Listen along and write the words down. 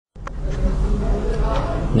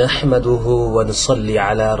نحمده ونصلي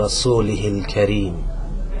على رسوله الكريم.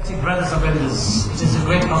 Brothers and elders, it is a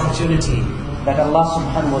great opportunity that Allah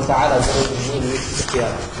subhanahu wa ta'ala has given me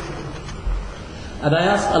here. And I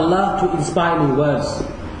ask Allah to inspire me words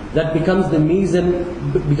that becomes the means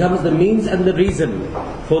and the reason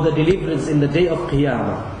for the deliverance in the day of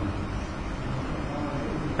Qiyamah,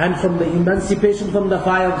 and from the emancipation from the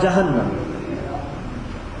fire of Jahannam.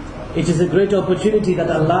 It is a great opportunity that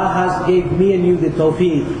Allah has gave me and you the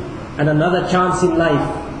tawfiq and another chance in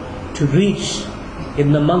life to reach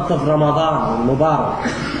in the month of Ramadan, Mubarak.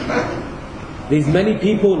 There's many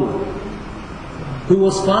people who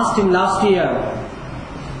was fasting last year,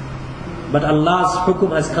 but Allah's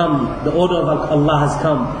hukum has come, the order of Allah has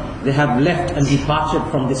come. They have left and departed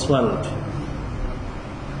from this world.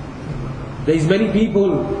 There's many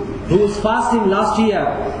people who was fasting last year,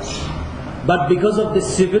 but because of the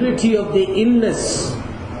severity of the illness,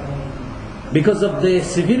 they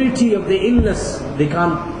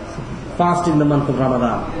can't fast in the month of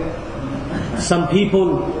Ramadan. Some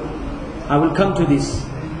people, I will come to this,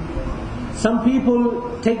 some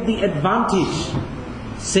people take the advantage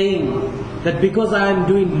saying that because I am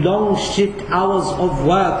doing long shift hours of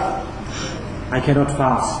work, I cannot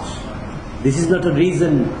fast. This is not a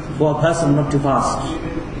reason for a person not to fast.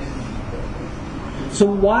 So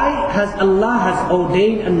why has Allah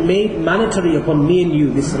ordained and made mandatory upon me and you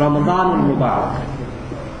this Ramadan al-Mubarak?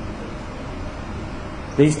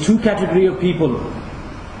 There is two category of people.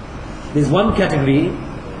 There is one category,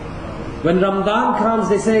 when Ramadan comes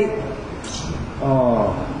they say,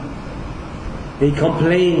 they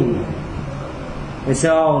complain. They say,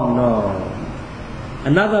 oh no,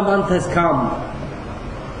 another month has come.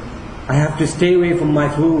 I have to stay away from my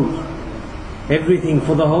food, everything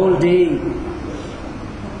for the whole day.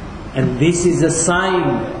 And this is a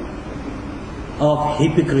sign of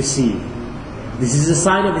hypocrisy. This is a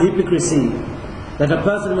sign of hypocrisy. That a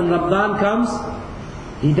person, when Ramadan comes,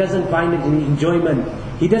 he doesn't find it any enjoyment.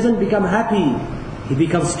 He doesn't become happy. He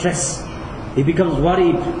becomes stressed. He becomes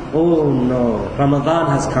worried. Oh no, Ramadan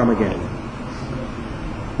has come again.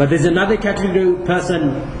 But there's another category of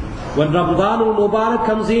person, when Ramadan al-Mubarak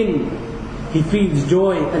comes in, he feels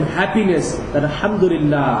joy and happiness that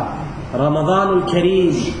Alhamdulillah, Ramadan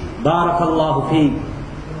al-Kareem, Barakallahu feek,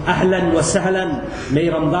 Ahlan wa sahlan, may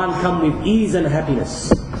Ramadan come with ease and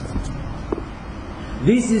happiness.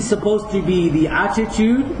 This is supposed to be the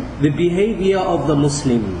attitude, the behavior of the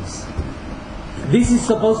Muslims. This is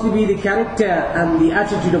supposed to be the character and the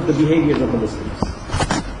attitude of the behaviors of the Muslims.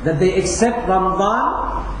 That they accept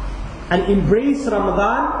Ramadan and embrace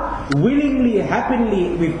Ramadan willingly,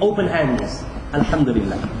 happily, with open hands.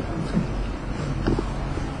 Alhamdulillah.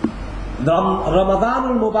 The Ramadan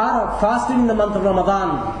al-Mubarak, fasting in the month of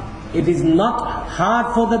Ramadan, it is not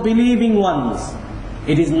hard for the believing ones.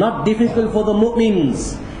 It is not difficult for the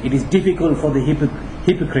mu'mins. It is difficult for the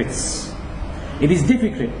hypocrites. It is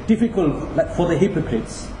difficult for the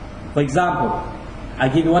hypocrites. For example, I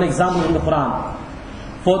give you one example in the Quran.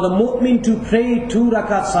 For the mu'min to pray 2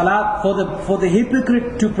 rakat salat, for the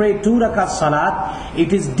hypocrite to pray 2 rakat salat,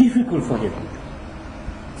 it is difficult for him.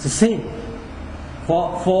 It's the same.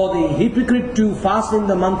 For the hypocrite to fast in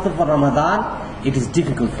the month of Ramadan, it is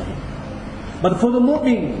difficult for him. But for the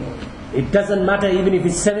mu'min, it doesn't matter even if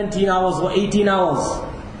it's 17 hours or 18 hours.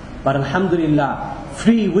 But Alhamdulillah,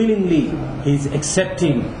 free willingly, he is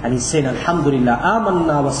accepting and he's saying Alhamdulillah,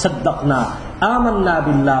 Amanna wa saddaqna, Amanna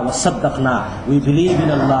billah wa saddaqna. We believe in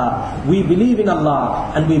Allah, we believe in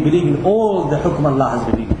Allah, and we believe in all the hukm Allah has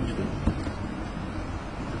revealed.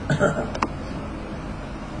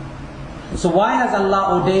 So why has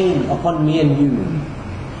Allah ordained upon me and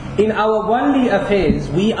you? In our worldly affairs,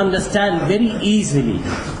 we understand very easily.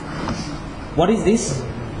 What is this?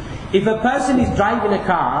 If a person is driving a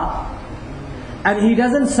car and he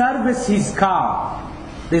doesn't service his car,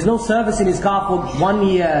 there's no service in his car for 1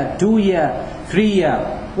 year, 2 year, 3 year,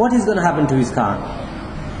 what is going to happen to his car?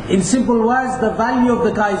 In simple words, the value of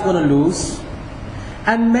the car is going to lose,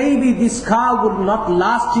 and maybe this car would not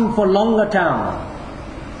last him for longer term.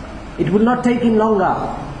 It will not take him longer.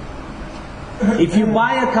 If you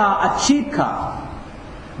buy a car, a cheap car,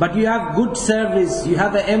 but you have good service, you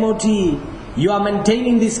have a MOT, you are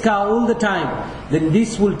maintaining this car all the time, then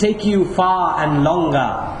this will take you far and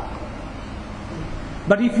longer.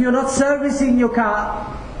 But if you're not servicing your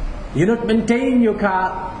car, you're not maintaining your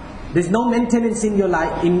car, there's no maintenance in your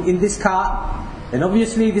life, in this car, then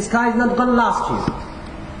obviously this car is not going to last you.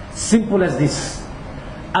 Simple as this.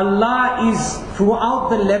 Allah is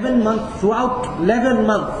throughout 11 months,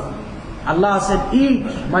 Allah said, eat,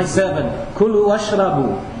 my servant, kulu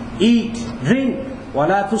washrabu, eat, drink,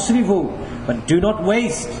 wala tusrifu, But do not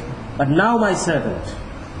waste. But now my servant,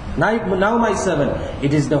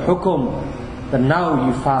 it is the hukum that now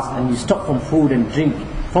you fast and you stop from food and drink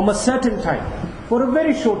from a certain time, for a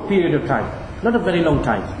very short period of time, not a very long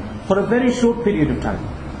time, for a very short period of time.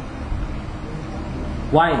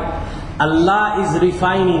 Why? Allah is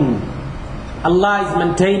refining, Allah is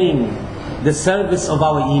maintaining the service of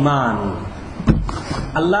our iman.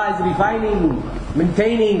 Allah is refining,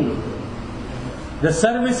 maintaining the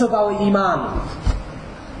service of our iman.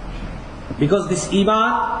 Because this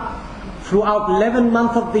iman, throughout 11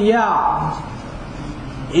 months of the year,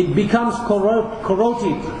 it becomes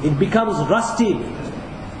corroded, it becomes rusted.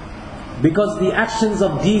 Because the actions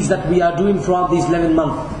of deeds that we are doing throughout these 11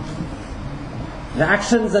 months, the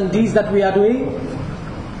actions and deeds that we are doing,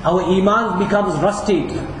 our iman becomes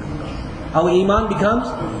rusted. Our iman becomes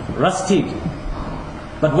rusted.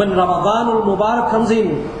 But when Ramadan al-Mubarak comes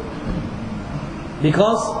in,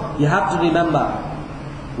 because you have to remember,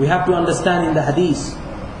 we have to understand in the hadith,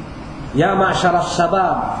 Ya ma'shar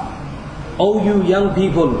al-shabab, O you young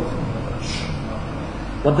people.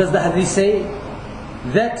 What does the hadith say?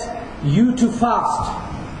 That you to fast,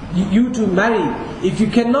 you to marry. If you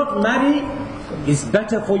cannot marry, it's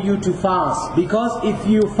better for you to fast. Because if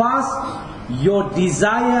you fast, your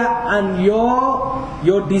desire and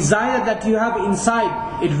your desire that you have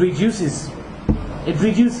inside, it reduces. It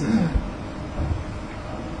reduces.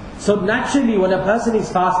 So naturally when a person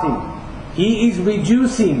is fasting, he is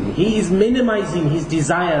reducing, he is minimizing his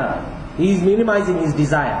desire. He is minimizing his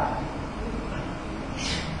desire.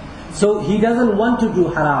 So he doesn't want to do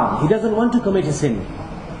haram, he doesn't want to commit a sin.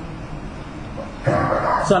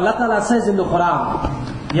 So Allah Ta'ala says in the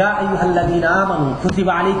Quran, Ya ayyuhalladhina amanu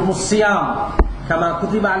kutiba alaykumus siyam kama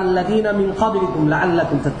kutiba alal ladhina min qablikum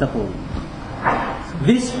la'allakum tattaqun.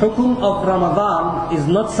 This hukum of Ramadan is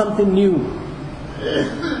not something new.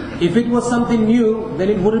 If it was something new, then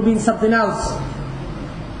it would have been something else.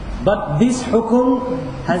 But this hukum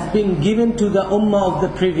has been given to the ummah of the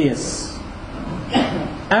previous.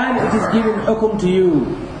 And it is given hukum to you.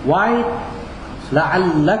 Why?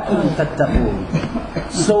 لَعَلَّكُمْ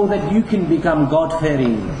تَتَّقُونَ. So that you can become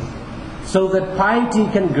God-fearing. So that piety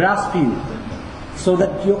can grasp you. So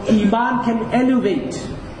that your iman can elevate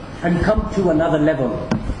and come to another level.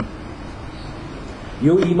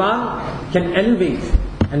 Your iman can elevate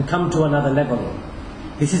and come to another level.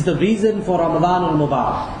 This is the reason for Ramadan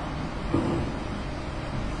al-Mubarak.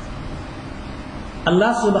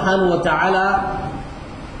 Allah subhanahu wa ta'ala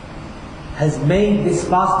has made this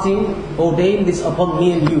fasting, ordained this upon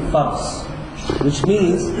me and you first. Which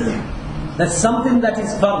means that something that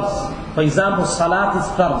is first, for example, salat is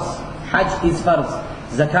first, hajj is first,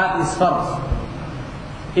 zakat is first.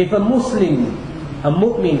 If a Muslim, a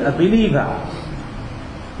mu'min, a believer,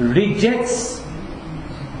 rejects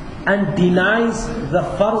and denies the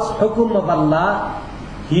first hukum of Allah,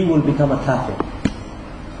 he will become a kafir.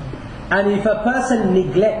 And if a person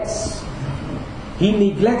neglects, he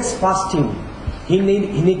neglects fasting, he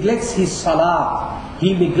neglects his salah,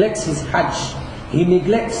 he neglects his hajj, he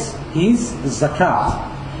neglects his zakat,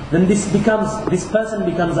 then this person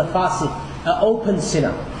becomes a fasiq, an open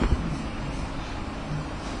sinner.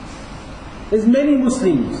 There's many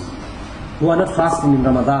Muslims who are not fasting in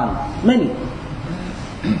Ramadan. Many.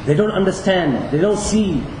 They don't understand, they don't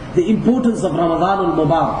see the importance of Ramadan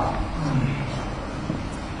al-Mubarak.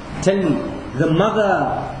 Tell me, the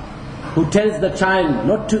mother who tells the child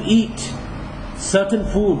not to eat certain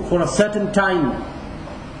food for a certain time,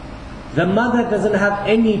 the mother doesn't have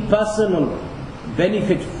any personal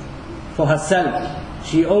benefit for herself.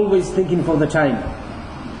 She always thinking for the child.